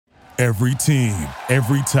Every team,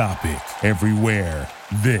 every topic, everywhere.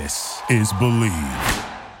 This is Believe.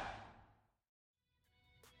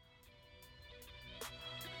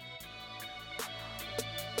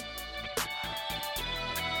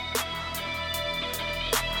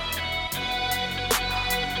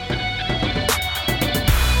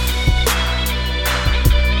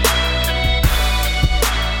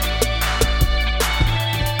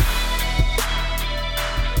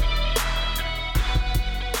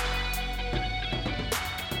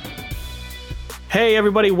 Hey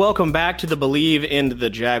everybody, welcome back to the Believe in the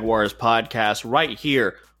Jaguars podcast right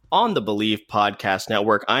here on the Believe Podcast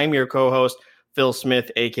Network. I'm your co-host, Phil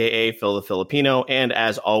Smith, aka Phil the Filipino, and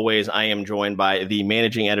as always, I am joined by the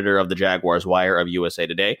managing editor of the Jaguars Wire of USA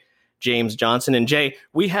Today, James Johnson. And Jay,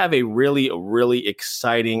 we have a really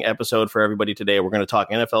exciting episode for everybody today. We're going to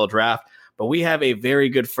talk NFL draft, but we have a very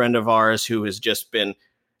good friend of ours who has just been,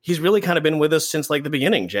 he's really kind of been with us since like the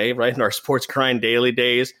beginning, Jay, right? In our Sports Grind Daily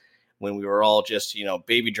days, when we were all just,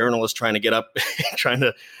 baby journalists trying to get up, trying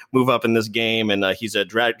to move up in this game. And he's a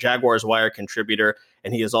Jaguars Wire contributor,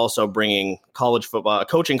 and he is also bringing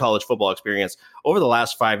coaching college football experience over the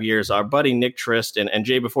last 5 years. Our buddy Nick Trist. And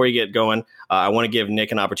Jay, before you get going, I want to give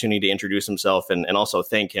Nick an opportunity to introduce himself and also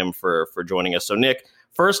thank him for joining us. So Nick,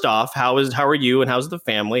 first off, how are you and how's the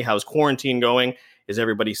family? How's quarantine going? Is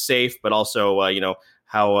everybody safe? But also,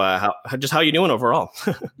 how you doing overall?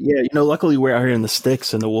 Yeah, luckily we're out here in the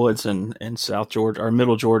sticks in the woods in South Georgia or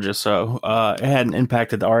Middle Georgia, so it hadn't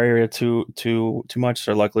impacted our area too much.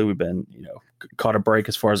 So luckily we've been caught a break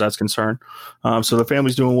as far as that's concerned. So the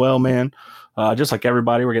family's doing well, man. Just like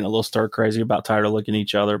everybody, we're getting a little stir crazy, about tired of looking at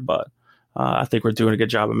each other, but I think we're doing a good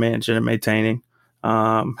job of managing and maintaining.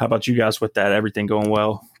 How about you guys with that? Everything going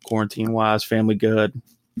well, quarantine wise, family good?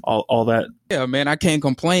 All that. Yeah, man, I can't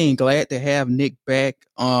complain. Glad to have Nick back.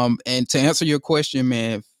 And to answer your question,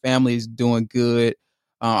 man, family is doing good.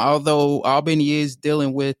 Although Albany is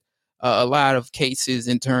dealing with a lot of cases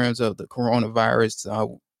in terms of the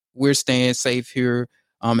coronavirus, we're staying safe here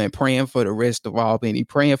and praying for the rest of Albany,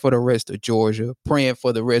 praying for the rest of Georgia, praying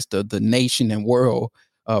for the rest of the nation and world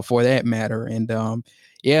for that matter. And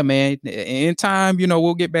yeah, man, in time,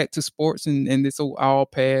 we'll get back to sports and this will all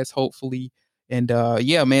pass, hopefully. And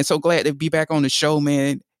yeah, man, so glad to be back on the show,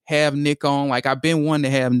 man. Have Nick on. Like, I've been wanting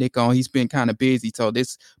to have Nick on. He's been kind of busy. So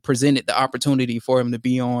this presented the opportunity for him to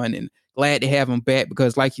be on, and glad to have him back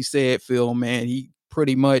because like you said, Phil, man, he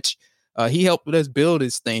pretty much, he helped us build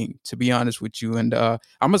this thing, to be honest with you. And I'm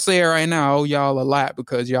going to say it right now, I owe y'all a lot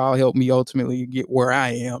because y'all helped me ultimately get where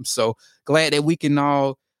I am. So glad that we can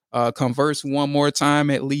all converse one more time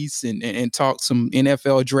at least and talk some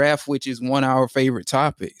NFL draft, which is one of our favorite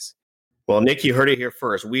topics. Well, Nick, you heard it here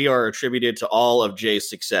first. We are attributed to all of Jay's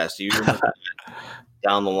success. You remember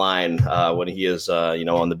down the line when he is,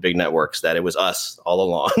 on the big networks, that it was us all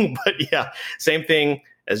along. But yeah, same thing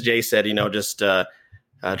as Jay said. Just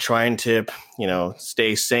trying to,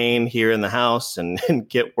 stay sane here in the house and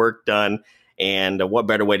get work done. And what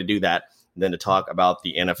better way to do that than to talk about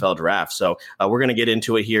the NFL draft. So we're going to get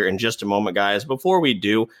into it here in just a moment, guys. Before we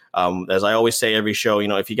do, as I always say every show,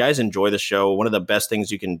 if you guys enjoy the show, one of the best things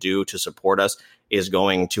you can do to support us is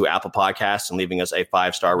going to Apple Podcasts and leaving us a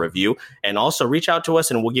 5-star review. And also reach out to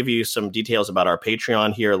us and we'll give you some details about our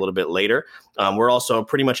Patreon here a little bit later. We're also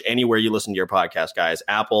pretty much anywhere you listen to your podcast, guys.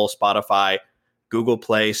 Apple, Spotify, Google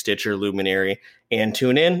Play, Stitcher, Luminary, and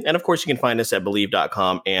TuneIn. And of course, you can find us at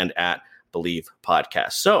Believe.com and at Believe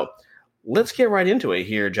Podcast. So let's get right into it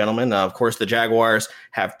here, gentlemen. Of course, the Jaguars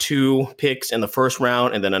have 2 picks in the first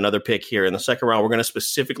round and then another pick here in the second round. We're going to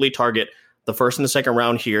specifically target the first and the second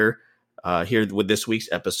round here with this week's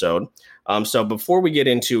episode. So before we get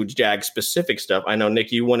into Jag specific stuff, I know,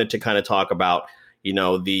 Nick, you wanted to kind of talk about,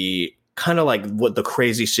 the kind of like what the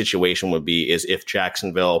crazy situation would be is if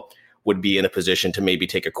Jacksonville would be in a position to maybe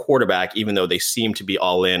take a quarterback, even though they seem to be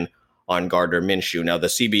all in on Gardner Minshew. Now, the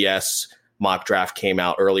CBS mock draft came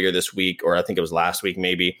out earlier this week, or I think it was last week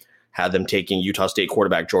maybe, had them taking Utah State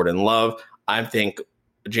quarterback Jordan Love. I think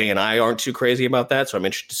Jay and I aren't too crazy about that, so I'm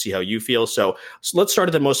interested to see how you feel. So let's start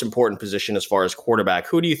at the most important position as far as quarterback.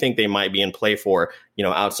 Who do you think they might be in play for,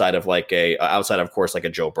 outside of course, like a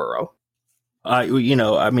Joe Burrow?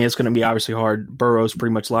 It's going to be obviously hard. Burrow's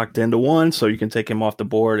pretty much locked into one, so you can take him off the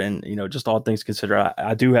board. And, just all things considered,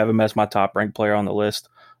 I do have him as my top ranked player on the list.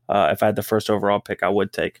 If I had the first overall pick, I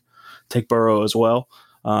would take Burrow as well.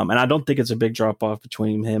 And I don't think it's a big drop off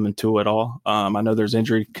between him and Tua at all. I know there's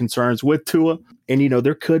injury concerns with Tua, and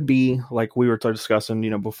there could be, like we were discussing,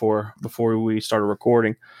 before we started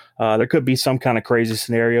recording, there could be some kind of crazy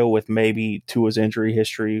scenario with maybe Tua's injury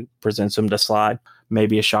history presents him to slide.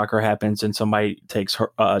 maybe a shocker happens and somebody takes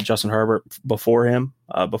Justin Herbert before him,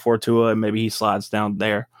 before Tua, and maybe he slides down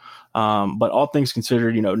there. But all things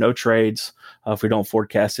considered, no trades if we don't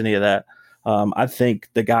forecast any of that. I think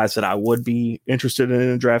the guys that I would be interested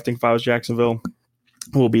in drafting if I was Jacksonville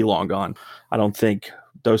will be long gone. I don't think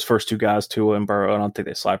those first two guys, Tua and Burrow, I don't think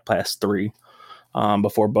they slide past 3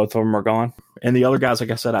 before both of them are gone. And the other guys,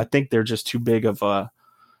 like I said, I think they're just too big of a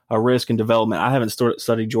risk in development. I haven't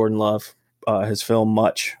studied Jordan Love, his film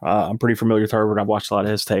much. I'm pretty familiar with Herbert. I've watched a lot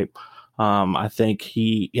of his tape. I think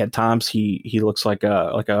he at times he looks like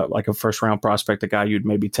a first round prospect, a guy you'd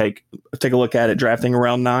maybe take a look at drafting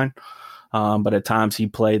around 9. But at times he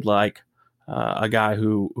played like a guy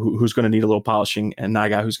who's going to need a little polishing and not a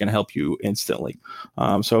guy who's going to help you instantly.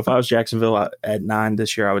 So if I was Jacksonville at 9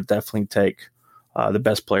 this year, I would definitely take the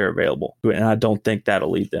best player available. And I don't think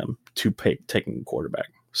that'll lead them to taking a quarterback.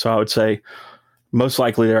 So I would say most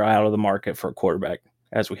likely they're out of the market for a quarterback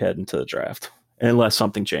as we head into the draft, unless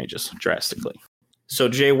something changes drastically. So,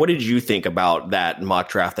 Jay, what did you think about that mock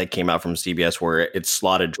draft that came out from CBS where it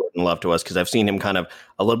slotted Jordan Love to us? Because I've seen him kind of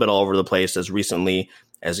a little bit all over the place as recently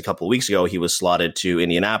as a couple of weeks ago. He was slotted to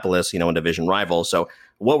Indianapolis, a division rival. So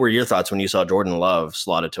what were your thoughts when you saw Jordan Love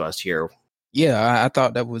slotted to us here? Yeah, I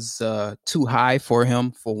thought that was too high for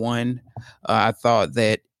him, for one. I thought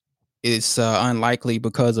that it's unlikely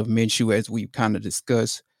because of Minshew, as we kind of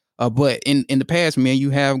discussed. But in the past, man, you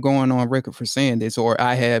have going on record for saying this, or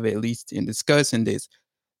I have at least in discussing this.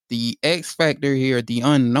 The X factor here, the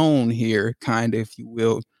unknown here, kind of, if you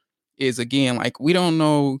will, is again, like, we don't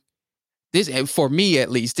know this. For me,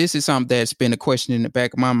 at least, this is something that's been a question in the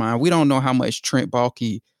back of my mind. We don't know how much Trent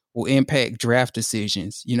Baalke will impact draft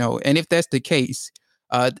decisions, and if that's the case,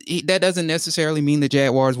 that doesn't necessarily mean the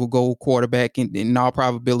Jaguars will go quarterback. In all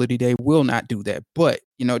probability, they will not do that. But,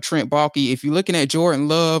 Trent Baalke, if you're looking at Jordan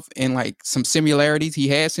Love and like some similarities, he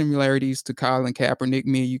has similarities to Colin Kaepernick.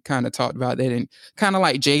 Me and you kind of talked about that. And kind of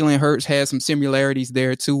like Jalen Hurts has some similarities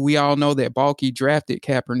there too. We all know that Baalke drafted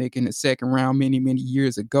Kaepernick in the second round many, many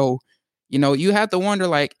years ago. You have to wonder,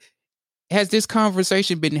 like, has this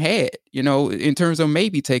conversation been had, in terms of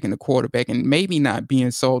maybe taking a quarterback and maybe not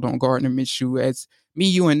being sold on Gardner Minshew? As me,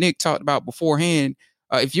 you, and Nick talked about beforehand,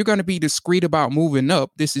 if you're going to be discreet about moving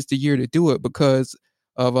up, this is the year to do it because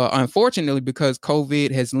of, unfortunately, because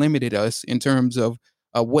COVID has limited us in terms of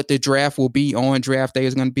what the draft will be on draft day.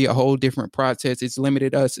 Is going to be a whole different process. It's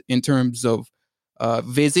limited us in terms of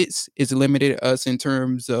visits. It's limited us in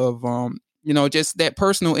terms of, just that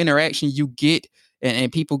personal interaction you get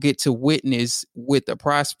and people get to witness with the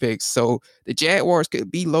prospects. So the Jaguars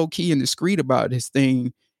could be low key and discreet about this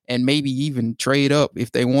thing and maybe even trade up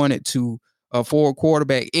if they wanted to for a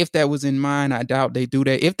quarterback. If that was in mind, I doubt they do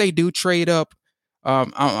that. If they do trade up,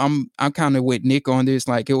 I'm kind of with Nick on this.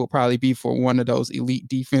 Like, it will probably be for one of those elite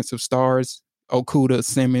defensive stars, Okudah,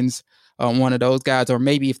 Simmons, one of those guys. Or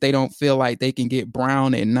maybe if they don't feel like they can get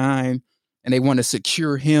Brown at 9 and they want to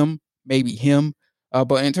secure him, maybe him.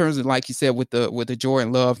 But in terms of, like you said, with the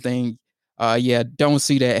Jordan Love thing, don't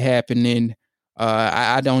see that happening.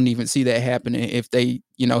 I don't even see that happening if they,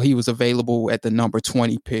 he was available at the number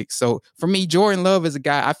 20 pick. So for me, Jordan Love is a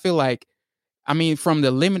guy I feel like, from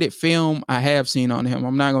the limited film I have seen on him,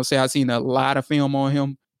 I'm not going to say I've seen a lot of film on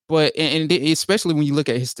him, but and especially when you look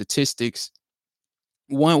at his statistics,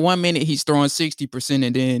 one minute he's throwing 60%,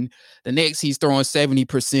 and then the next he's throwing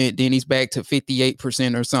 70%, then he's back to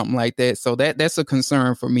 58% or something like that. So that's a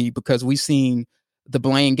concern for me because we've seen the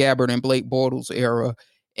Blaine Gabbert and Blake Bortles era.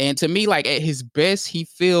 And to me, like, at his best, he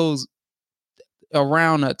feels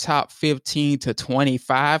around a top 15 to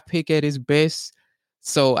 25 pick at his best.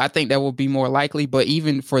 So I think that would be more likely. But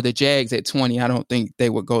even for the Jags at 20, I don't think they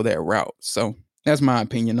would go that route. So that's my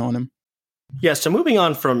opinion on him. Yeah, so moving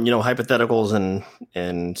on from, hypotheticals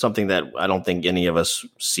and something that I don't think any of us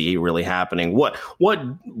see really happening, what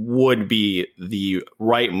would be the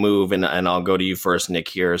right move? And I'll go to you first, Nick,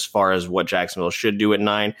 here, as far as what Jacksonville should do at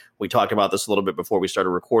 9. We talked about this a little bit before we started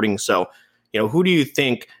recording. So, who do you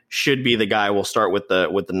think should be the guy? We'll start with the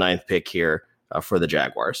 9th pick here for the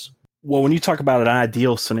Jaguars. Well, when you talk about an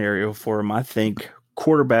ideal scenario for him, I think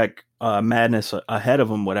quarterback madness ahead of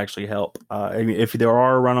him would actually help. If there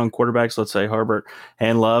are a run on quarterbacks, let's say Herbert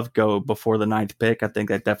and Love go before the 9th pick, I think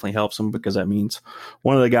that definitely helps him because that means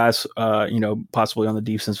one of the guys, possibly on the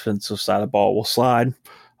defensive side of the ball will slide,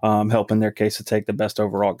 help in their case to take the best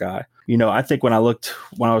overall guy. I think when I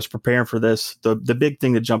was preparing for this, the big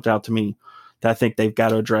thing that jumped out to me that I think they've got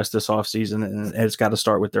to address this offseason, and it's got to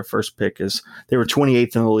start with their first pick, is they were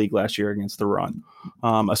 28th in the league last year against the run,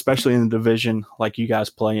 especially in the division like you guys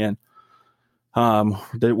play in.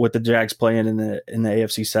 with the Jags playing in the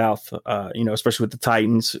AFC South, especially with the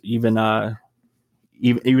Titans, even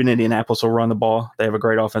Indianapolis will run the ball. They have a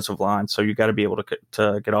great offensive line, so you got to be able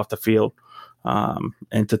to get off the field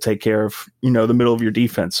and to take care of the middle of your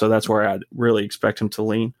defense. So that's where I'd really expect him to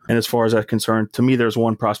lean. And as far as that's concerned, to me, there's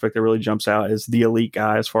one prospect that really jumps out as the elite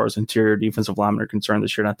guy as far as interior defensive linemen are concerned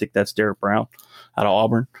this year, and I think that's Derrick Brown out of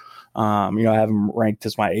Auburn. I have him ranked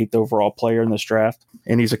as my 8th overall player in this draft,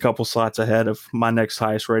 and he's a couple slots ahead of my next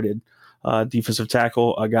highest rated defensive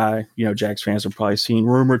tackle, a guy, Jags fans have probably seen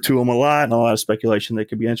rumored to him a lot, and a lot of speculation they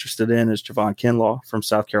could be interested in is Javon Kinlaw from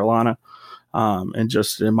South Carolina. And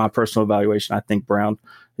just in my personal evaluation, I think Brown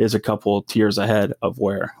is a couple of tiers ahead of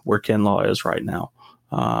where Kinlaw is right now.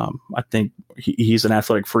 I think he's an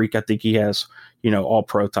athletic freak. I think he has, all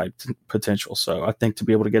pro type potential. So I think to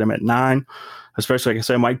be able to get him at 9, especially, like I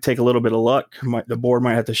said, it might take a little bit of luck. The board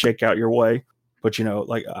might have to shake out your way. But,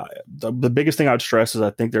 the biggest thing I would stress is I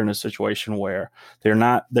think they're in a situation where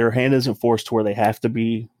their hand isn't forced to where they have to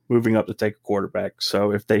be moving up to take a quarterback.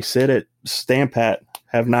 So if they stand pat,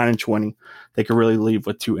 have 9 and 20, they could really leave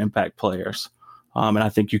with 2 impact players. And I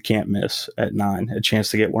think you can't miss at 9 a chance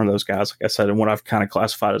to get one of those guys, like I said, and what I've kind of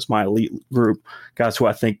classified as my elite group, guys who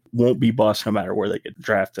I think won't be bust no matter where they get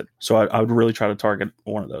drafted. So I would really try to target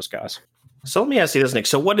one of those guys. So let me ask you this, Nick.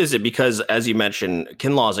 So what is it? Because as you mentioned,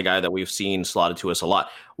 Kinlaw is a guy that we've seen slotted to us a lot.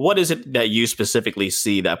 What is it that you specifically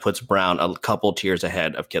see that puts Brown a couple tiers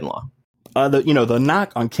ahead of Kinlaw? The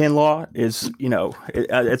knock on Kinlaw is,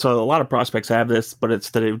 it's a lot of prospects have this, but it's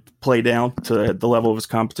that it play down to the level of his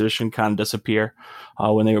competition, kind of disappear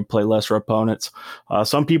when they would play lesser opponents.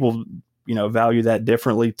 Some people, value that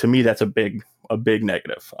differently. To me, that's a big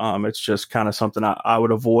negative. It's just kind of something I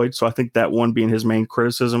would avoid. So I think that one being his main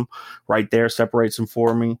criticism right there separates him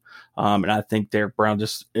for me. And I think Derrick Brown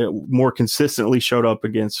just more consistently showed up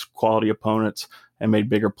against quality opponents and made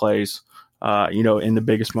bigger plays, in the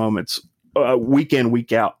biggest moments. Week in,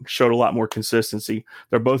 week out, showed a lot more consistency.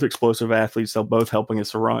 They're both explosive athletes. They're both helping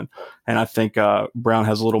us to run. And I think Brown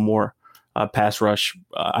has a little more pass rush.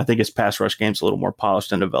 I think his pass rush game's a little more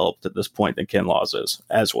polished and developed at this point than Kinlaw's is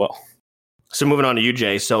as well. So moving on to you,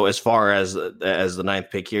 Jay. So as far as the 9th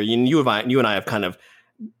pick here, you and I have kind of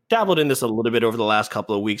dabbled in this a little bit over the last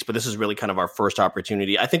couple of weeks, but this is really kind of our first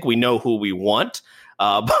opportunity. I think we know who we want,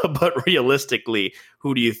 but realistically,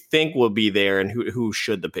 who do you think will be there, and who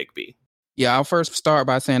should the pick be? Yeah, I'll first start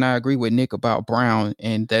by saying I agree with Nick about Brown,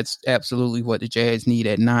 and that's absolutely what the Jags need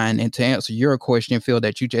at 9. And to answer your question, Phil,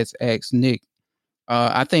 that you just asked Nick,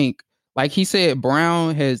 I think, like he said,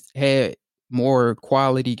 Brown has had more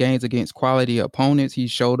quality games against quality opponents. He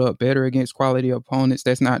showed up better against quality opponents.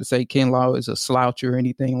 That's not to say Kinlaw is a slouch or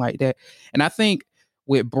anything like that. And I think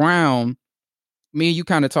with Brown, me and you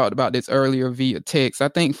kind of talked about this earlier via text. I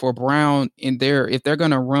think for Brown if they're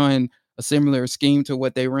going to run a similar scheme to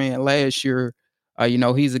what they ran last year,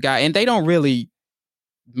 he's a guy, and they don't really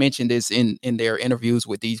mention this in their interviews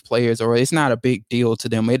with these players, or it's not a big deal to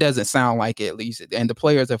them. It doesn't sound like it, at least. And the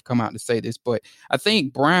players have come out to say this, but I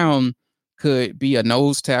think Brown could be a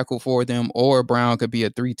nose tackle for them, or Brown could be a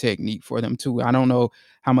 3 technique for them too. I don't know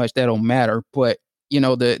how much that'll matter, but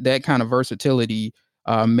that kind of versatility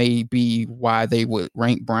may be why they would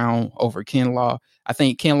rank Brown over Kinlaw. I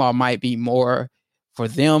think Kinlaw might be more for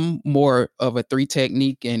them, more of a 3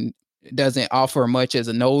 technique, and doesn't offer much as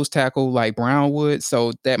a nose tackle like Brown would.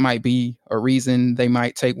 So that might be a reason they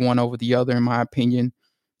might take one over the other, in my opinion.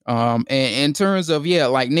 And in terms of,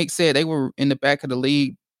 like Nick said, they were in the back of the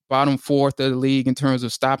league, bottom 4th of the league in terms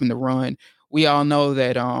of stopping the run. We all know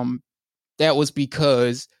that that was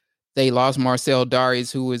because they lost Marcel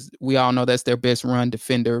Darius, we all know that's their best run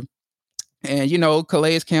defender. And,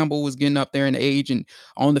 Calais Campbell was getting up there in age and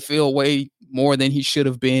on the field way more than he should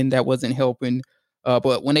have been. That wasn't helping.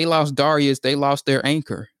 But when they lost Darius, they lost their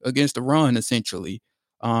anchor against the run, essentially.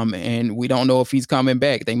 And we don't know if he's coming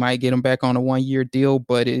back. They might get him back on a 1-year deal,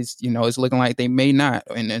 but it's looking like they may not.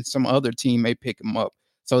 And then some other team may pick him up.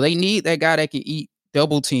 So they need that guy that can eat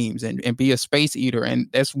double teams and be a space eater. And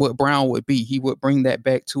that's what Brown would be. He would bring that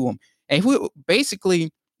back to him. And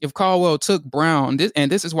basically, if Caldwell took Brown,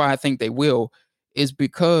 and this is why I think they will, is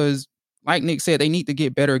because, like Nick said, they need to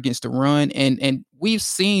get better against the run. And we've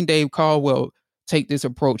seen Dave Caldwell take this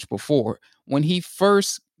approach before. When he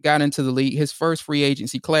first got into the league, his first free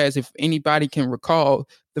agency class, if anybody can recall,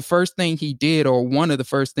 the first thing he did, or one of the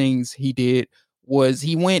first things he did, was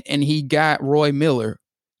he went and he got Roy Miller,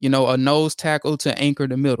 a nose tackle to anchor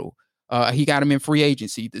the middle. He got him in free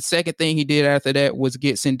agency. The second thing he did after that was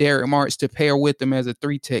get Senderick March to pair with him as a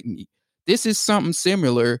 3 technique. This is something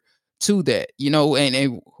similar to that,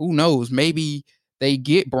 and who knows, maybe they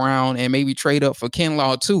get Brown and maybe trade up for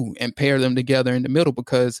Kinlaw too and pair them together in the middle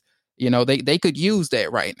because, they could use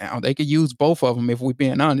that right now. They could use both of them if we're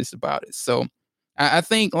being honest about it. So I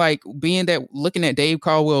think like being that looking at Dave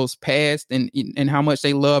Caldwell's past and how much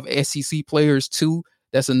they love SEC players too,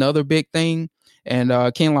 that's another big thing. And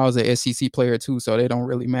Kinlaw is an SEC player too, so they don't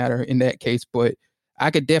really matter in that case. But I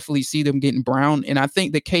could definitely see them getting Brown. And I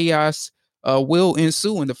think the chaos will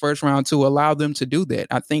ensue in the first round to allow them to do that.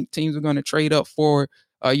 I think teams are going to trade up for,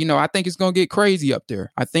 I think it's going to get crazy up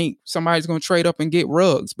there. I think somebody's going to trade up and get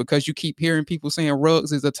Ruggs because you keep hearing people saying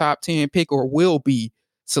Ruggs is a top 10 pick or will be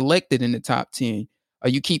selected in the top 10.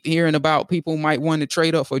 You keep hearing about people might want to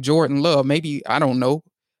trade up for Jordan Love. Maybe, I don't know,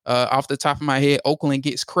 off the top of my head, Oakland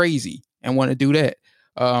gets crazy and want to do that.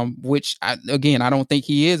 Which I don't think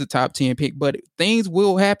he is a top 10 pick, but things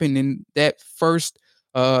will happen in that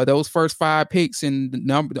those first 5 picks and the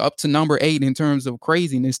number up to number 8 in terms of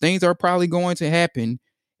craziness. Things are probably going to happen.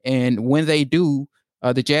 And when they do,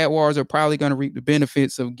 the Jaguars are probably going to reap the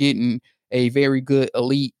benefits of getting a very good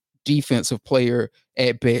elite defensive player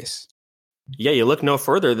at best. Yeah, you look no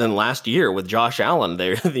further than last year with Josh Allen.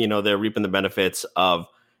 They're reaping the benefits of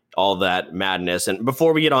all that madness. And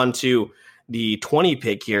before we get on to the 20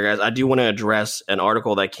 pick here, guys, I do want to address an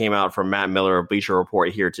article that came out from Matt Miller of Bleacher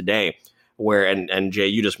Report here today, where, and Jay,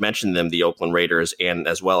 you just mentioned them, the Oakland Raiders and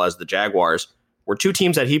as well as the Jaguars, were 2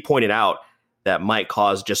 teams that he pointed out that might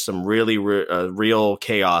cause just some really real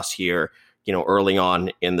chaos here, early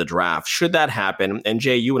on in the draft. Should that happen, and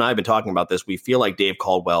Jay, you and I have been talking about this, we feel like Dave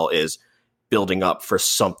Caldwell is building up for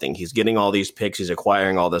something. He's getting all these picks. He's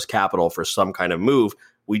acquiring all this capital for some kind of move.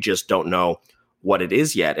 We just don't know what it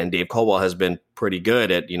is yet. And Dave Caldwell has been pretty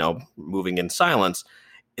good at, moving in silence.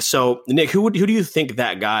 So, Nick, who do you think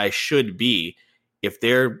that guy should be if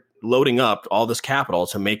they're loading up all this capital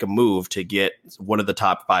to make a move to get one of the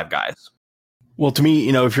top 5 guys? Well, to me,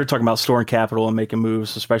 if you're talking about storing capital and making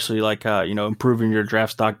moves, especially like, improving your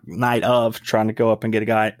draft stock night of trying to go up and get a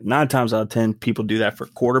guy, 9 times out of 10, people do that for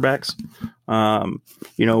quarterbacks.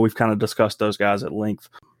 We've kind of discussed those guys at length,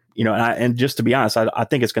 and just to be honest, I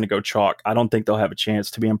think it's going to go chalk. I don't think they'll have a chance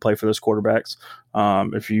to be in play for those quarterbacks.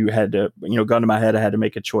 If you had to, gun to my head, I had to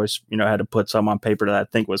make a choice, I had to put some on paper that I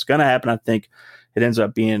think was going to happen. I think it ends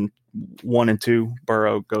up being 1 and 2.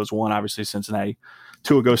 Burrow goes 1, obviously Cincinnati.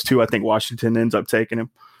 Tua goes 2. I think Washington ends up taking him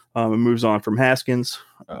and moves on from Haskins.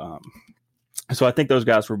 So I think those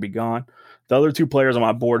guys will be gone. The other 2 players on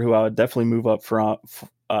my board who I would definitely move up front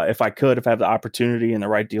if I have the opportunity and the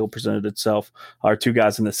right deal presented itself are 2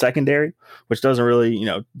 guys in the secondary, which doesn't really,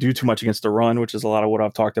 do too much against the run, which is a lot of what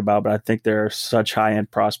I've talked about. But I think they're such high-end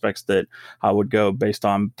prospects that I would go based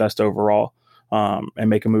on best overall and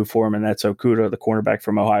make a move for him. And that's Okudah, the cornerback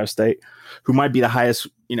from Ohio State, who might be the highest,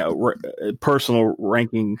 personal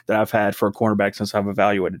ranking that I've had for a cornerback since I've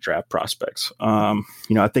evaluated draft prospects. I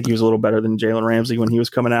think he was a little better than Jalen Ramsey when he was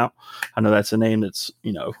coming out. I know that's a name that's,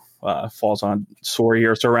 falls on sore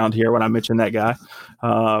ears around here when I mention that guy.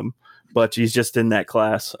 But he's just in that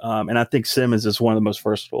class. And I think Simmons is one of the most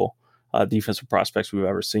versatile defensive prospects we've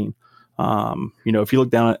ever seen. If you look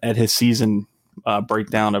down at his season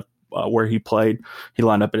breakdown of where he played, he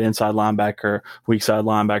lined up at inside linebacker, weak side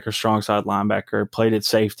linebacker, strong side linebacker, played at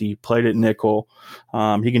safety, played at nickel.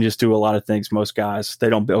 He can just do a lot of things. Most guys, they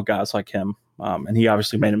don't build guys like him. And he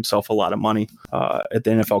obviously made himself a lot of money at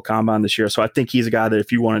the NFL Combine this year. So I think he's a guy that if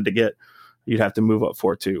you wanted to get, you'd have to move up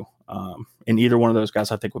for too. And either one of those guys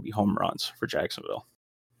I think would be home runs for Jacksonville.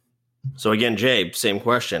 So again, Jay, same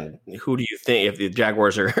question. Who do you think, if the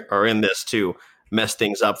Jaguars are in this to mess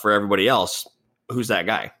things up for everybody else, who's that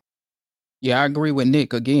guy? Yeah, I agree with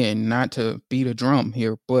Nick again, not to beat a drum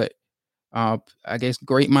here, but I guess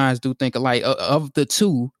great minds do think alike. Of the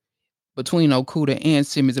 2, between Okudah and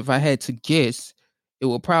Simmons, if I had to guess, it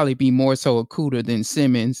would probably be more so Okudah than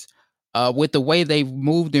Simmons. With the way they've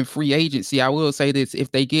moved in free agency, I will say this,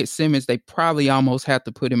 if they get Simmons, they probably almost have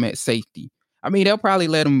to put him at safety. I mean, they'll probably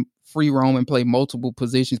let him free roam and play multiple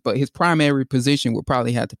positions, but his primary position would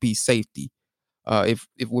probably have to be safety. If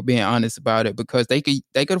we're being honest about it, because they could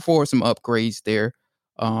afford some upgrades there.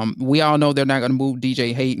 We all know they're not going to move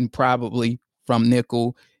DJ Hayden probably from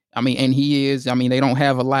nickel. I mean, and he is. I mean, they don't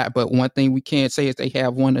have a lot, but one thing we can say is they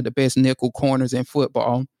have one of the best nickel corners in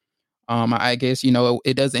football. I guess,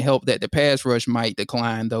 it doesn't help that the pass rush might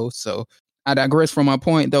decline, though. So I digress from my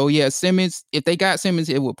point, though. Yeah, Simmons, if they got Simmons,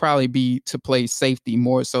 it would probably be to play safety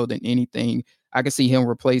more so than anything. I could see him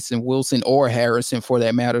replacing Wilson or Harrison for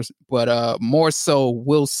that matter, but more so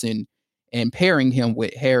Wilson and pairing him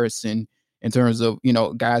with Harrison in terms of,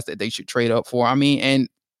 guys that they should trade up for. I mean,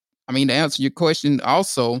 to answer your question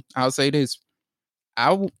also, I'll say this.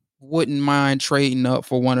 I wouldn't mind trading up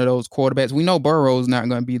for one of those quarterbacks. We know Burrow's not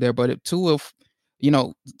going to be there, but if Tua,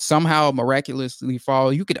 somehow miraculously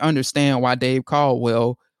fall, you could understand why Dave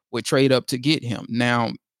Caldwell would trade up to get him.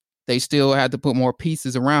 Now, they still had to put more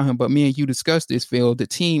pieces around him, but me and you discussed this, Phil. The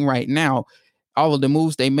team right now, all of the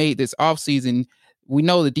moves they made this offseason, we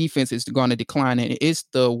know the defense is going to decline, and it's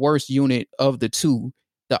the worst unit of the two.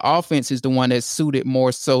 The offense is the one that's suited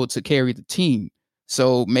more so to carry the team.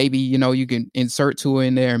 So maybe, you can insert Tua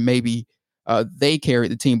in there and maybe they carry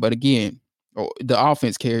the team. But again, the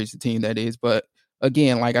offense carries the team, that is. But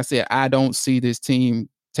again, like I said, I don't see this team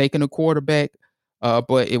taking a quarterback,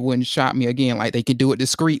 but it wouldn't shock me again. Like they could do it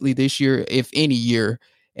discreetly this year, if any year,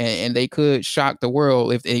 and they could shock the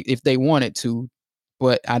world if they wanted to.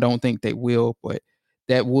 But I don't think they will. But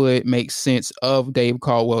that would make sense of Dave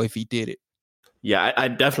Caldwell if he did it. Yeah, I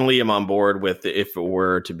definitely am on board with if it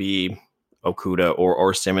were to be Okudah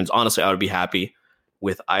or Simmons. Honestly, I would be happy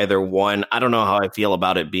with either one. I don't know how I feel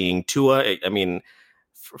about it being Tua. I mean,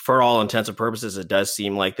 for all intents and purposes, it does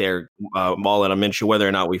seem like they're all in a Minshew, whether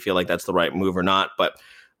or not we feel like that's the right move or not. But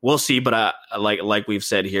we'll see. But like we've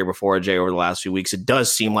said here before, Jay, over the last few weeks, it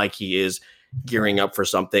does seem like he is gearing up for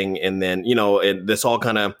something. And then, this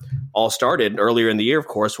all started earlier in the year, of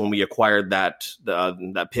course, when we acquired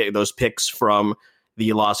those picks from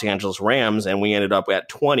the Los Angeles Rams, and we ended up at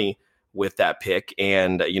 20 with that pick.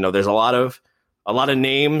 And, there's a lot of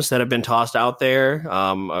names that have been tossed out there.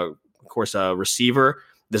 Of course, a receiver.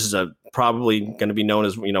 This is probably going to be known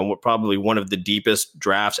as, probably one of the deepest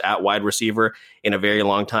drafts at wide receiver in a very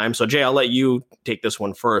long time. So, Jay, I'll let you take this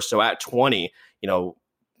one first. So at 20,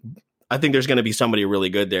 I think there's going to be somebody really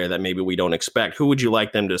good there that maybe we don't expect. Who would you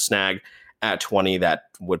like them to snag at 20 that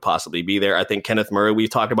would possibly be there? I think Kenneth Murray we've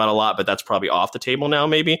talked about a lot, but that's probably off the table now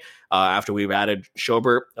maybe after we've added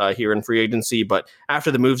Schobert here in free agency. But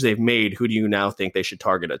after the moves they've made, who do you now think they should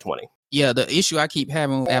target at 20? Yeah, the issue I keep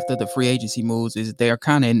having after the free agency moves is they're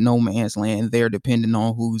kind of in no man's land. They're depending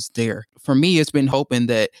on who's there. For me, it's been hoping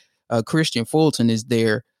that Christian Fulton is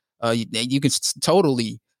there. You can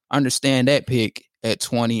totally understand that pick at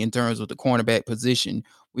 20 in terms of the cornerback position.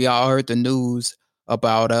 We all heard the news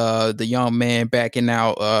about the young man backing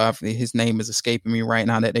out. His name is escaping me right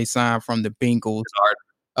now, that they signed from the Bengals.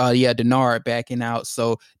 Denard backing out.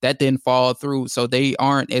 So that didn't fall through. So they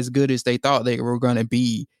aren't as good as they thought they were going to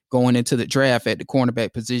be going into the draft at the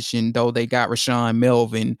cornerback position, though they got Rashawn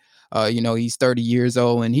Melvin. He's 30 years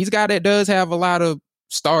old, and he's a guy that does have a lot of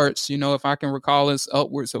starts. If I can recall, it's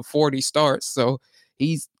upwards of 40 starts. So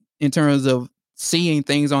he's, in terms of seeing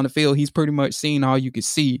things on the field, he's pretty much seen all you could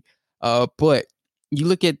see. But you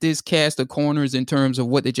look at this cast of corners in terms of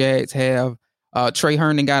what the Jags have. Trey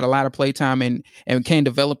Herndon got a lot of play time and can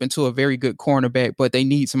develop into a very good cornerback, but they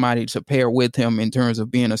need somebody to pair with him in terms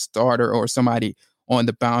of being a starter or somebody on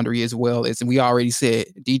the boundary as well. As we already said,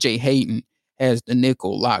 DJ Hayden has the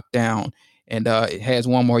nickel locked down and has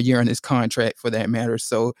one more year on his contract for that matter.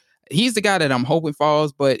 So he's the guy that I'm hoping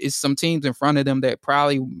falls, but it's some teams in front of them that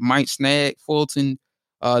probably might snag Fulton.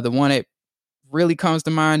 The one that really comes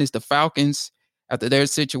to mind is the Falcons. After their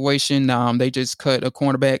situation, they just cut a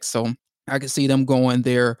cornerback, so I can see them going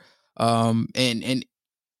there. And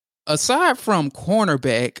aside from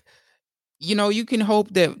cornerback, you can hope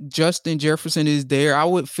that Justin Jefferson is there. I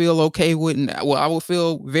would feel okay I would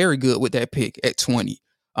feel very good with that pick at 20.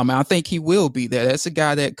 I think he will be there. That's a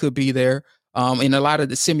guy that could be there. In a lot of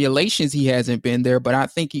the simulations, he hasn't been there, but I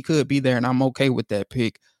think he could be there, and I'm okay with that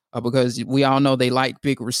pick because we all know they like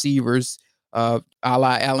big receivers, a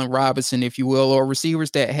la Allen Robinson, if you will, or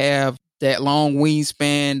receivers that have that long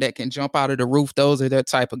wingspan that can jump out of the roof. Those are their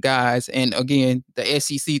type of guys. And again, the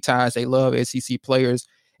SEC ties, they love SEC players,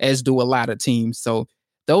 as do a lot of teams. So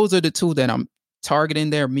those are the two that I'm targeting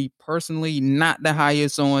there. Me personally, not the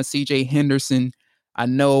highest on CJ Henderson. I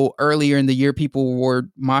know earlier in the year, people were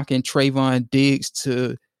mocking Trayvon Diggs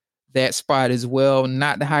to that spot as well.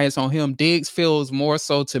 Not the highest on him. Diggs feels more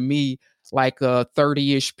so to me like a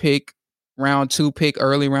 30-ish pick,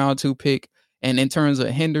 early round 2 pick. And in terms of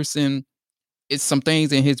Henderson, it's some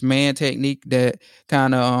things in his man technique that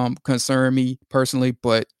kind of concern me personally,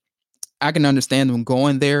 but I can understand them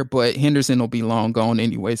going there, but Henderson will be long gone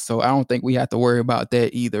anyway. So I don't think we have to worry about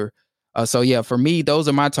that either. For me, those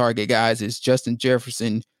are my target guys. It's Justin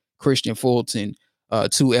Jefferson, Christian Fulton, 2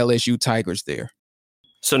 LSU Tigers there.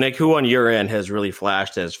 So Nick, who on your end has really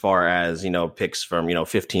flashed as far as, picks from,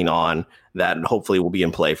 15 on that hopefully will be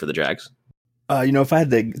in play for the Jags? If I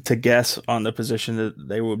had to guess on the position that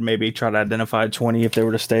they would maybe try to identify 20 if they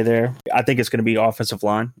were to stay there, I think it's going to be offensive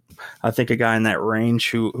line. I think a guy in that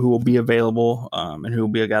range who will be available and who will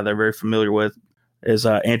be a guy they're very familiar with. is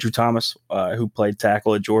Andrew Thomas, who played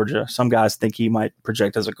tackle at Georgia. Some guys think he might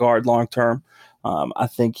project as a guard long term. I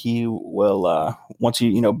think he will once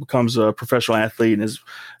he becomes a professional athlete and is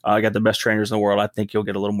got the best trainers in the world. I think he'll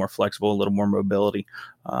get a little more flexible, a little more mobility,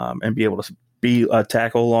 and be able to be a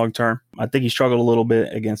tackle long term. I think he struggled a little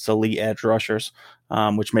bit against elite edge rushers,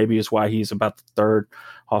 which maybe is why he's about the third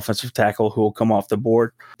offensive tackle who will come off the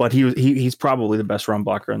board. But he's probably the best run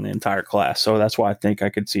blocker in the entire class. So that's why I think I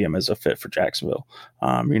could see him as a fit for Jacksonville.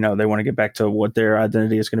 They want to get back to what their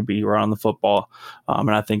identity is going to be around the football.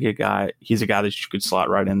 And I think he's a guy that you could slot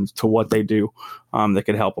right into what they do that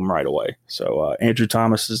could help them right away. So Andrew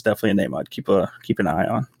Thomas is definitely a name I'd keep an eye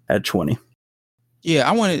on at 20. Yeah,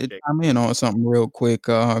 I wanted to chime in on something real quick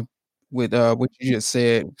with what you just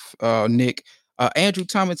said, Nick. Andrew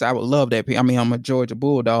Thomas, I would love that pick. I mean, I'm a Georgia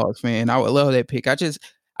Bulldogs fan. I would love that pick. I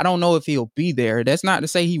don't know if he'll be there. That's not to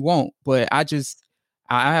say he won't, but I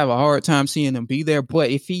have a hard time seeing him be there.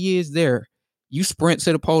 But if he is there, you sprint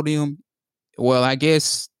to the podium. Well, I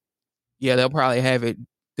guess, yeah, they'll probably have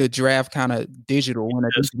the draft kind of digital.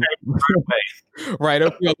 Right,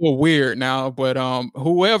 it'll be a little weird now, but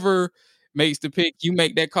whoever makes the pick, you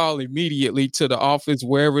make that call immediately to the office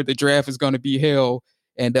wherever the draft is going to be held,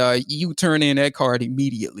 and you turn in that card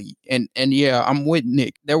immediately. And yeah, I'm with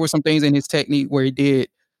Nick. There were some things in his technique where he did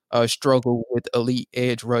struggle with elite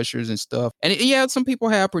edge rushers and stuff. And yeah, some people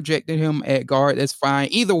have projected him at guard. That's fine.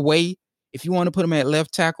 Either way, if you want to put him at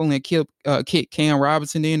left tackle and kick Cam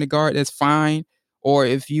Robinson in the guard, that's fine. Or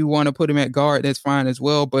if you want to put him at guard, that's fine as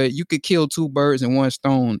well. But you could kill two birds in one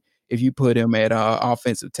stone if you put him at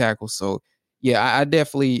offensive tackle. So, yeah,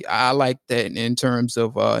 I like that in terms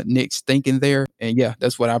of Nick's thinking there. And, yeah,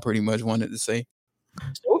 that's what I pretty much wanted to say.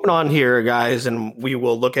 So moving on here, guys, and we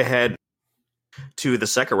will look ahead to the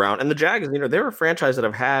second round. And the Jags, they're a franchise that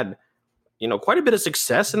have had, quite a bit of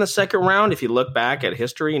success in the second round. If you look back at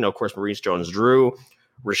history, of course, Maurice Jones-Drew,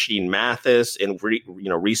 Rasheed Mathis, and,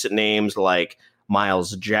 recent names like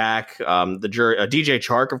Miles Jack, DJ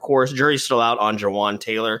Chark, of course. Jury's still out on Jawan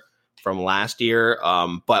Taylor from last year.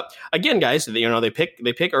 But again, guys, they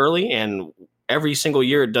pick early, and every single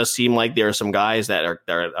year it does seem like there are some guys that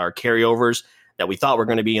are carryovers that we thought were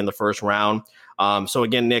going to be in the first round. So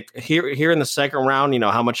again, Nick, here in the second round,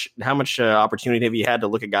 how much opportunity have you had to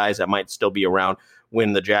look at guys that might still be around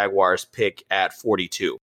when the Jaguars pick at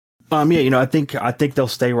 42? I think they'll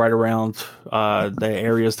stay right around the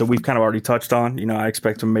areas that we've kind of already touched on. I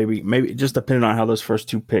expect them maybe just depending on how those first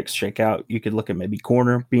two picks shake out. You could look at maybe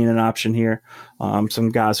corner being an option here. Some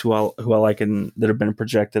guys who I like and that have been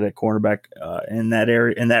projected at cornerback in that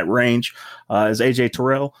area, in that range, is AJ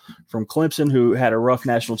Terrell from Clemson, who had a rough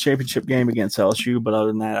national championship game against LSU. But other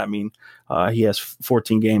than that, he has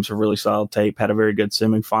 14 games of really solid tape, had a very good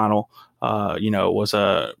semifinal.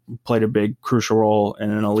 Played a big crucial role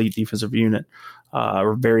in an elite defensive unit.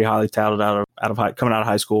 Very highly touted coming out of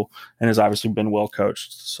high school, and has obviously been well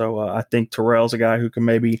coached. So I think Terrell's a guy who can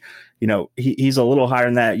maybe, he's a little higher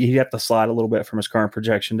than that. You have to slide a little bit from his current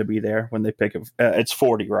projection to be there when they pick it's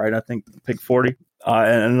 40, right? I think pick 40.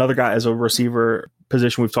 And another guy as a receiver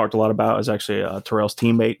position we've talked a lot about is actually Terrell's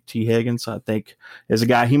teammate, T. Higgins. I think is a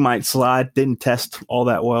guy he might slide. Didn't test all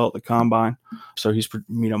that well at the combine, so he's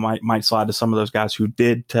might slide to some of those guys who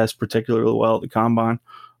did test particularly well at the combine.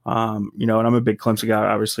 And I'm a big Clemson guy,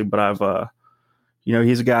 obviously, but I've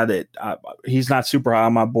he's a guy that he's not super high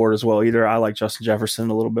on my board as well either. I like Justin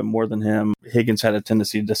Jefferson a little bit more than him. Higgins had a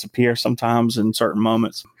tendency to disappear sometimes in certain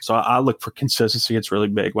moments. So I look for consistency. It's really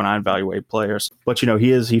big when I evaluate players. But,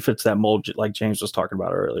 he fits that mold like James was talking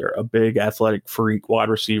about earlier, a big athletic freak wide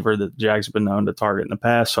receiver that the Jags have been known to target in the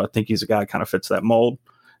past. So I think he's a guy that kind of fits that mold.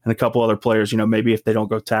 And a couple other players, maybe if they don't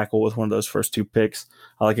go tackle with one of those first two picks,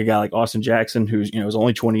 I like a guy like Austin Jackson, who's, is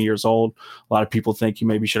only 20 years old. A lot of people think he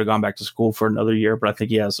maybe should have gone back to school for another year, but I think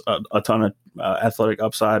he has a ton of athletic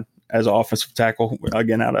upside as an offensive tackle,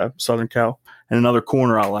 again, out of Southern Cal. And another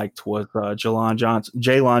corner I liked was Jaylon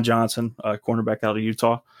Johnson, cornerback out of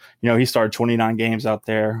Utah. He started 29 games out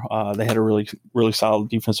there. They had a really, really solid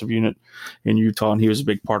defensive unit in Utah, and he was a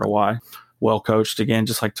big part of why. Well coached, again,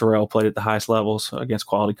 just like Terrell, played at the highest levels against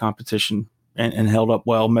quality competition and held up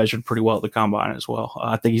well, measured pretty well at the combine as well.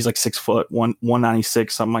 I think he's like 6 foot,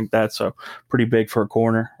 196, something like that. So pretty big for a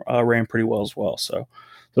corner, ran pretty well as well. So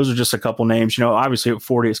those are just a couple names. Obviously at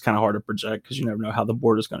 40, it's kind of hard to project because you never know how the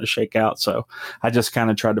board is going to shake out. So I just kind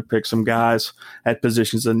of tried to pick some guys at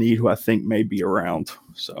positions of need who I think may be around.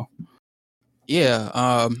 So,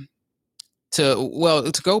 yeah.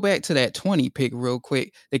 To go back to that 20 pick real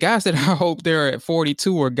quick, the guys that I hope they're at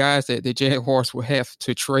 42 are guys that the Jaguars will have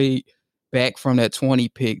to trade back from that 20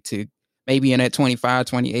 pick to maybe in that 25,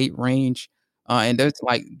 28 range. And that's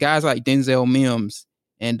like guys like Denzel Mims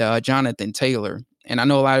and Jonathan Taylor. And I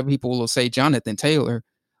know a lot of people will say Jonathan Taylor,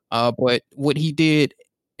 but what he did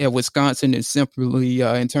at Wisconsin is simply,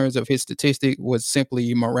 in terms of his statistic, was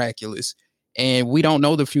simply miraculous. And we don't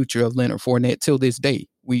know the future of Leonard Fournette till this day.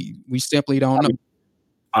 We simply don't know.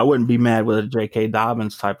 I wouldn't be mad with a J.K.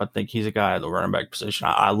 Dobbins type. I think he's a guy at the running back position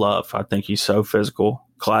I love. I think he's so physical.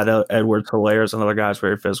 Clyde Edwards-Helaire is another guy who's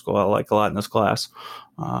very physical. I like a lot in this class.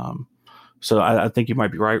 So I think you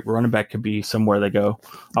might be right. Running back could be somewhere they go.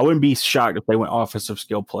 I wouldn't be shocked if they went offensive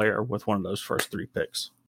skill player with one of those first 3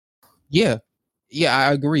 picks. Yeah. Yeah,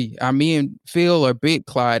 I agree. Me and Phil are big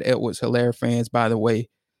Clyde Edwards-Helaire fans, by the way.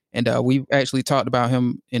 And we've actually talked about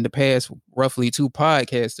him in the past, roughly 2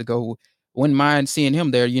 podcasts ago. Wouldn't mind seeing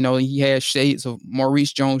him there. He has shades of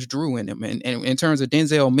Maurice Jones-Drew in him. And in terms of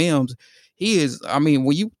Denzel Mims, he is,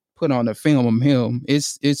 when you put on the film of him,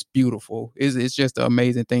 it's beautiful. It's just an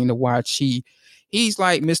amazing thing to watch. He's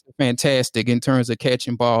like Mr. Fantastic in terms of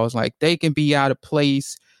catching balls. Like, they can be out of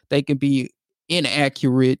place. They can be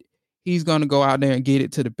inaccurate. He's going to go out there and get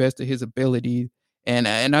it to the best of his ability. And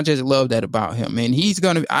I just love that about him. And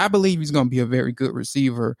I believe he's going to be a very good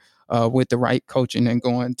receiver with the right coaching and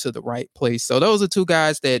going to the right place. So those are 2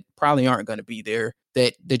 guys that probably aren't going to be there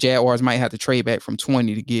that the Jaguars might have to trade back from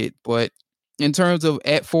 20 to get. But in terms of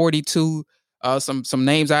at 42, some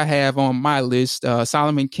names I have on my list,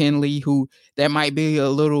 Solomon Kinley, who that might be a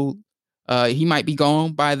little, he might be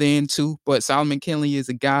gone by then too. But Solomon Kinley is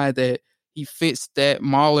a guy that he fits that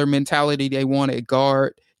Mauler mentality they want at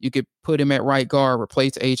guard. You could put him at right guard,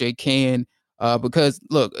 replace A.J. Cann. Because,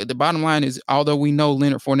 look, the bottom line is, although we know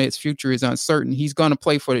Leonard Fournette's future is uncertain, he's going to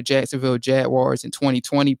play for the Jacksonville Jaguars in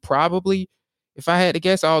 2020, probably, if I had to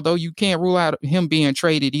guess, although you can't rule out him being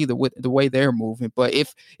traded either with the way they're moving. But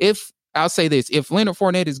if I'll say this, if Leonard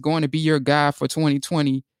Fournette is going to be your guy for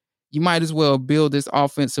 2020, you might as well build this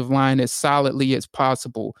offensive line as solidly as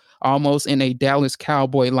possible, almost in a Dallas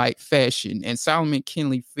Cowboy-like fashion. And Solomon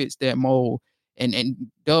Kinley fits that mold. And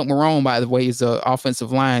Doug Marrone, by the way, is an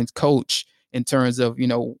offensive line coach in terms of,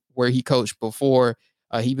 where he coached before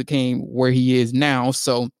he became where he is now.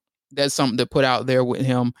 So that's something to put out there with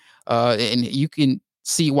him. And you can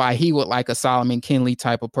see why he would like a Solomon Kinley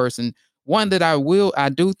type of person. One that I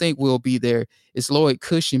do think will be there is Lloyd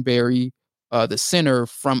Cushenberry, the center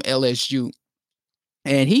from LSU.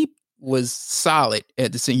 And he was solid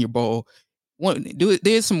at the Senior Bowl.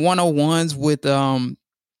 Did some 101s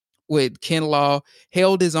with Kinlaw,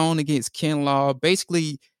 held his own against Kinlaw.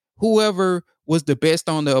 Basically, whoever was the best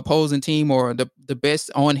on the opposing team or the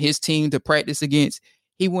best on his team to practice against,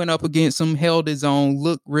 he went up against him, held his own,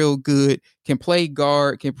 looked real good, can play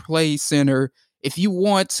guard, can play center. If you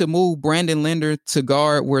want to move Brandon Linder to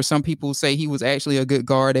guard, where some people say he was actually a good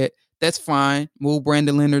guard at, that's fine. Move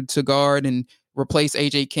Brandon Linder to guard and replace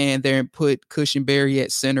A.J. Cann there and put Cushenberry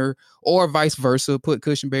at center, or vice versa, put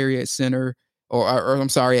Cushenberry at center, or I'm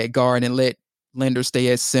sorry, at guard, and let Linder stay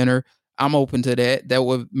at center. I'm open to that. That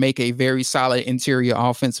would make a very solid interior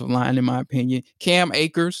offensive line, in my opinion. Cam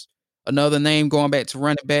Akers, another name going back to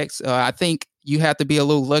running backs. I think you have to be a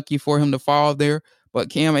little lucky for him to fall there, but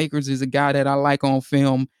Cam Akers is a guy that I like on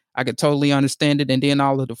film. I could totally understand it, and then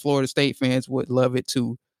all of the Florida State fans would love it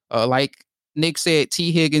too. Like Nick said,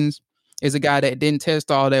 T. Higgins is a guy that didn't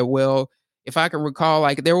test all that well. If I can recall,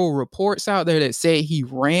 like, there were reports out there that said he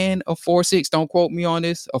ran a 4.6. Don't quote me on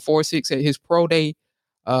this. A 4.6 at his pro day.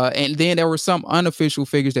 And then there were some unofficial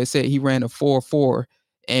figures that said he ran a 4.4.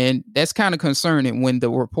 And that's kind of concerning when the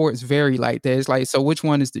reports vary like that. It's like, so which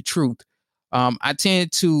one is the truth? I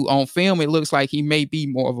tend to, on film, it looks like he may be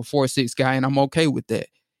more of a 4.6 guy, and I'm okay with that.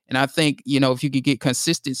 And I think, if you could get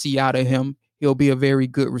consistency out of him, he'll be a very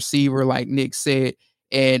good receiver, like Nick said.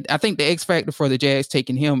 And I think the X factor for the Jags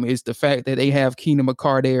taking him is the fact that they have Keenan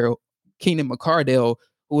McCardell,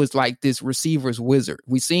 who is like this receiver's wizard.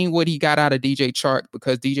 We've seen what he got out of DJ Chark,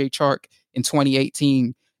 because DJ Chark in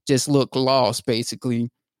 2018 just looked lost,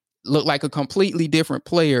 basically. Looked like a completely different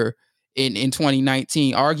player in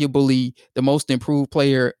 2019, arguably the most improved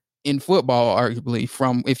player in football, arguably,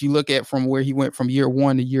 if you look at from where he went from year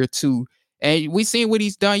 1 to year 2. And we've seen what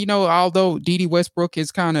he's done, although Dede Westbrook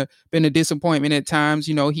has kind of been a disappointment at times.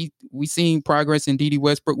 We've seen progress in Dede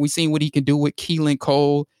Westbrook. We've seen what he can do with Keelan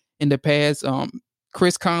Cole in the past.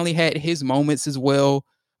 Chris Conley had his moments as well.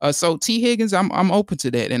 So T. Higgins, I'm open to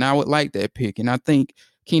that, and I would like that pick. And I think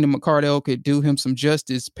Keenan McCardell could do him some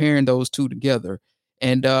justice pairing those two together.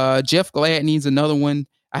 And Jeff Gladney's another one.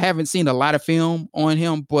 I haven't seen a lot of film on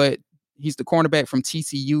him, but he's the cornerback from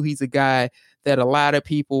TCU. He's a guy that a lot of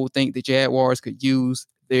people think the Jaguars could use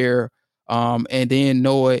there. And then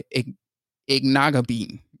Noah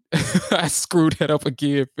Ignagabine. I screwed that up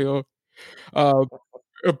again, Phil. Uh,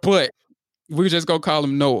 but we're just gonna call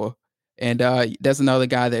him Noah, and that's another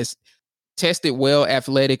guy that's tested well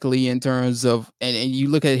athletically in terms of, and you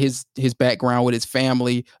look at his background with his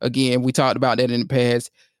family. Again, we talked about that in the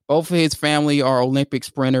past. Both of his family are Olympic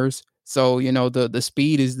sprinters, so the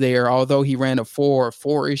speed is there. Although he ran a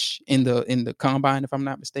 4.4-ish in the combine, if I'm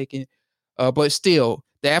not mistaken, but still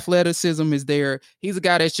the athleticism is there. He's a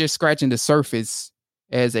guy that's just scratching the surface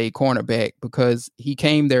as a cornerback because he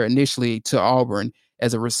came there initially to Auburn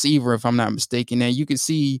as a receiver, if I'm not mistaken, and you can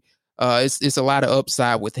see it's a lot of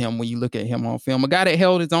upside with him when you look at him on film. A guy that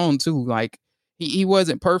held his own too. Like he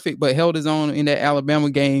wasn't perfect, but held his own in that Alabama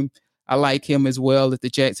game. I like him as well. If the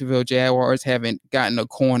Jacksonville Jaguars haven't gotten a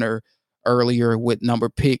corner earlier with number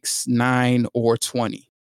picks 9 or 20.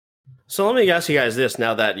 So let me ask you guys this: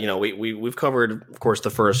 now that we've covered, of course, the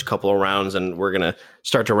first couple of rounds, and we're gonna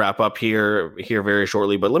start to wrap up here very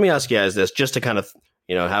shortly. But let me ask you guys this, just to kind of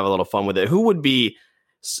have a little fun with it. Who would be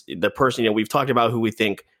the person? We've talked about who we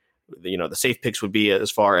think the safe picks would be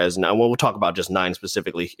as far as now. We'll talk about just 9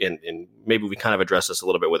 specifically, and maybe we kind of address this a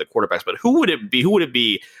little bit with the quarterbacks. But who would it be? Who would it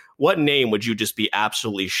be? What name would you just be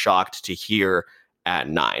absolutely shocked to hear at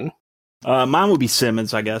 9? Mine would be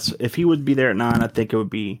Simmons, I guess. If he would be there at 9, I think it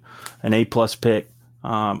would be an A+ pick.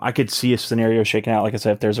 I could see a scenario shaking out. Like I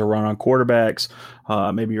said, if there's a run on quarterbacks,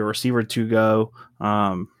 maybe a receiver to go,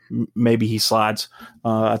 maybe he slides.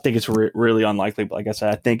 I think it's really unlikely. But like I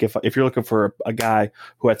said, I think if you're looking for a guy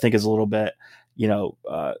who I think is a little bit,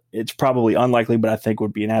 it's probably unlikely, but I think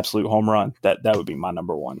would be an absolute home run. That would be my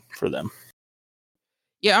number one for them.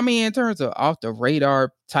 Yeah, I mean, in terms of off the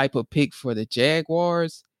radar type of pick for the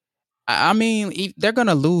Jaguars, I mean, they're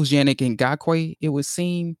gonna lose Yannick Ngakoue, it would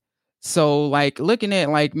seem. So, like, looking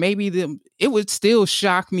at maybe it would still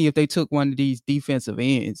shock me if they took one of these defensive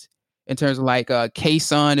ends. In terms of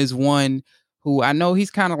K-Sun is one who I know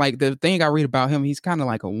he's kind of like, the thing I read about him, he's kind of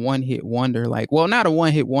like a one-hit wonder. Not a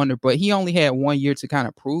one-hit wonder, but he only had 1 year to kind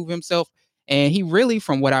of prove himself, and he really,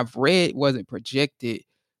 from what I've read, wasn't projected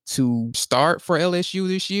to start for LSU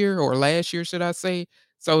this year, or last year, should I say.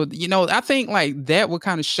 So, I think that would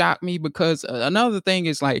kind of shock me because another thing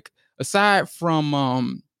is aside from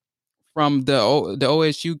the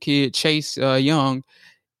OSU kid, Chase Young,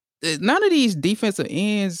 none of these defensive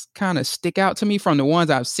ends kind of stick out to me from the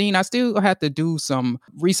ones I've seen. I still have to do some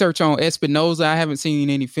research on Espinoza. I haven't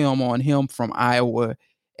seen any film on him from Iowa.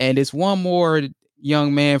 And it's one more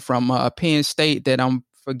young man from Penn State that I'm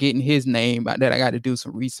forgetting his name that I got to do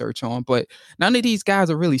some research on. But none of these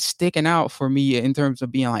guys are really sticking out for me in terms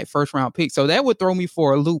of being first round picks. So that would throw me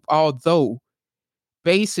for a loop, although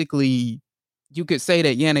basically you could say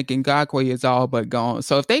that Yannick Ngakoue is all but gone.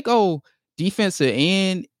 So if they go defensive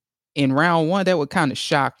end in round 1, that would kind of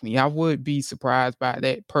shock me. I would be surprised by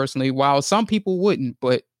that personally, while some people wouldn't,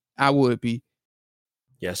 but I would be.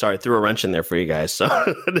 Yeah, sorry, threw a wrench in there for you guys. So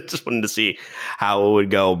I just wanted to see how it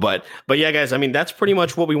would go. But yeah, guys, I mean, that's pretty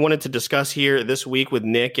much what we wanted to discuss here this week with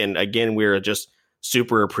Nick. And again, we're just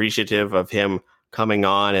super appreciative of him coming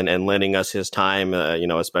on and lending us his time,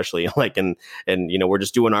 especially and we're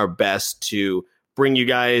just doing our best to bring you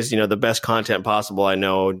guys, the best content possible. I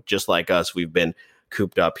know, just like us, we've been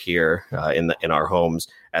cooped up here in our homes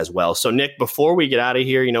as well. So Nick, before we get out of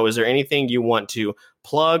here, is there anything you want to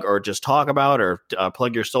plug or just talk about, or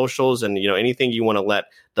plug your socials, and anything you want to let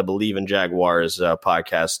the Believe in Jaguars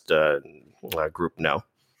podcast group know?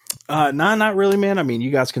 No, not really, man. I mean, you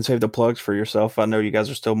guys can save the plugs for yourself. I know you guys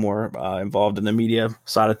are still more involved in the media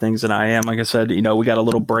side of things than I am. Like I said, we got a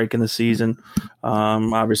little break in the season,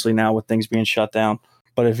 obviously now with things being shut down.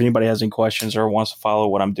 But if anybody has any questions or wants to follow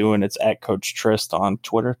what I'm doing, it's at Coach Trist on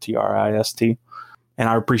Twitter, Trist. And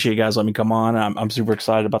I appreciate you guys letting me come on. I'm super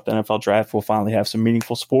excited about the NFL draft. We'll finally have some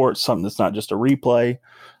meaningful sports, something that's not just a replay,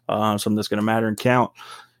 something that's going to matter and count.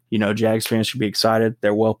 Jags fans should be excited.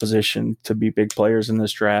 They're well positioned to be big players in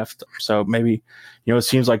this draft. So maybe, it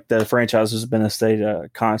seems like the franchise has been a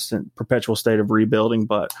constant, perpetual state of rebuilding,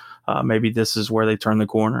 but maybe this is where they turn the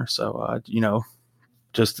corner. So,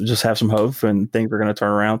 just have some hope and things are going to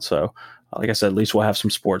turn around. So, like I said, at least we'll have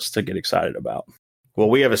some sports to get excited about. Well,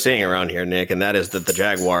 we have a saying around here, Nick, and that is that the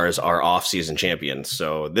Jaguars are off-season champions.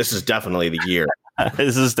 So this is definitely the year.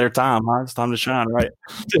 This is their time, huh? It's time to shine, right?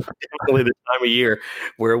 Definitely the time of year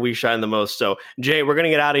where we shine the most. So, Jay, we're going to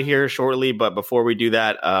get out of here shortly, but before we do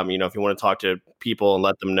that, if you want to talk to people and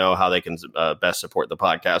let them know how they can best support the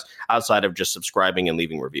podcast outside of just subscribing and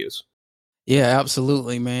leaving reviews. Yeah,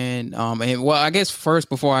 absolutely, man. And well, I guess first,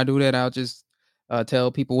 before I do that, I'll just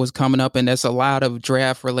tell people what's coming up, and that's a lot of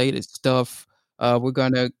draft related stuff. We're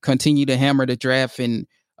going to continue to hammer the draft and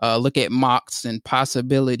look at mocks and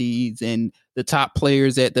possibilities and the top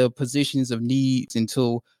players at the positions of needs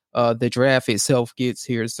until the draft itself gets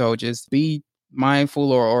here. So just be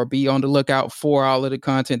mindful or be on the lookout for all of the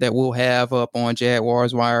content that we'll have up on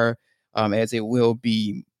Jaguars Wire, as it will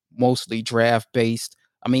be mostly draft based.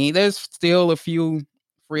 I mean, there's still a few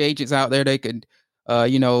free agents out there that could,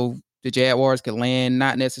 the Jaguars could land,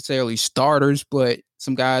 not necessarily starters, but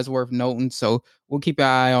some guys worth noting. So we'll keep an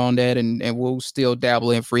eye on that, and we'll still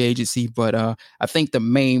dabble in free agency. But I think the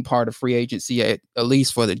main part of free agency, at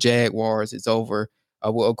least for the Jaguars, is over.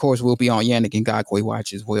 Well, of course, we'll be on Yannick Ngakoue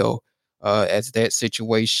watch as well, as that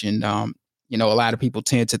situation. A lot of people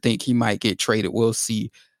tend to think he might get traded. We'll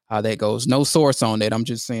see how that goes. No source on that. I'm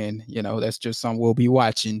just saying, that's just something we'll be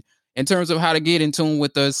watching. In terms of how to get in tune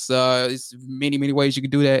with us, it's many, many ways you can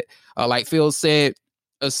do that. Like Phil said,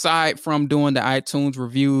 aside from doing the iTunes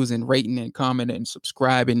reviews and rating and commenting and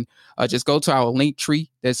subscribing, just go to our link tree.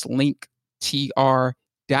 That's linktr.ee,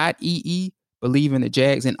 Believe in the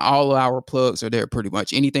Jags, and all of our plugs are there pretty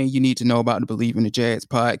much. Anything you need to know about the Believe in the Jags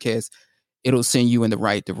podcast, it'll send you in the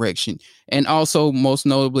right direction. And also, most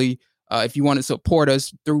notably, if you want to support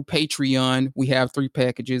us through Patreon, we have 3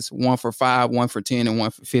 packages, one for $5, one for $10, and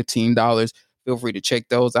one for $15. Feel free to check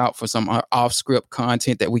those out for some off-script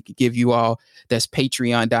content that we could give you all. That's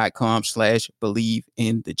patreon.com/Believe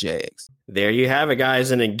in the Jags. There you have it,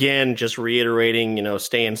 guys. And again, just reiterating,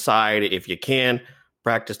 stay inside if you can.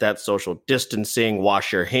 Practice that social distancing.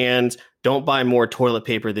 Wash your hands. Don't buy more toilet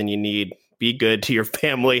paper than you need. Be good to your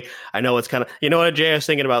family. I know it's kind of, what, Jay, I was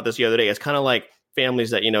thinking about this the other day. It's kind of like families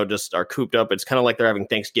that, just are cooped up. It's kind of like they're having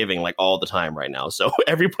Thanksgiving like all the time right now. So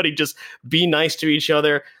everybody just be nice to each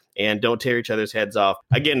other and don't tear each other's heads off.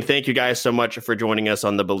 Again, thank you guys so much for joining us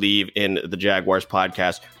on the Believe in the Jaguars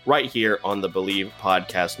podcast right here on the Believe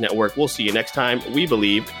Podcast Network. We'll see you next time. We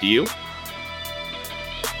believe. Do you?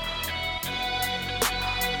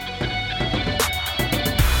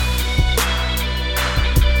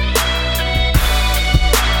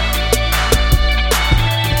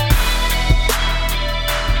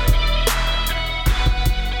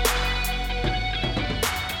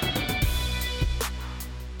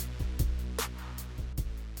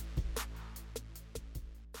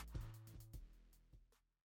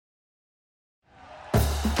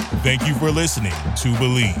 Thank you for listening to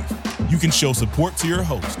Believe. You can show support to your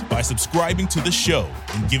host by subscribing to the show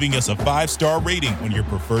and giving us a 5-star rating on your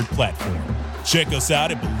preferred platform. Check us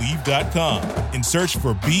out at Believe.com and search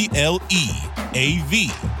for BLEAV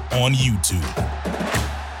on YouTube.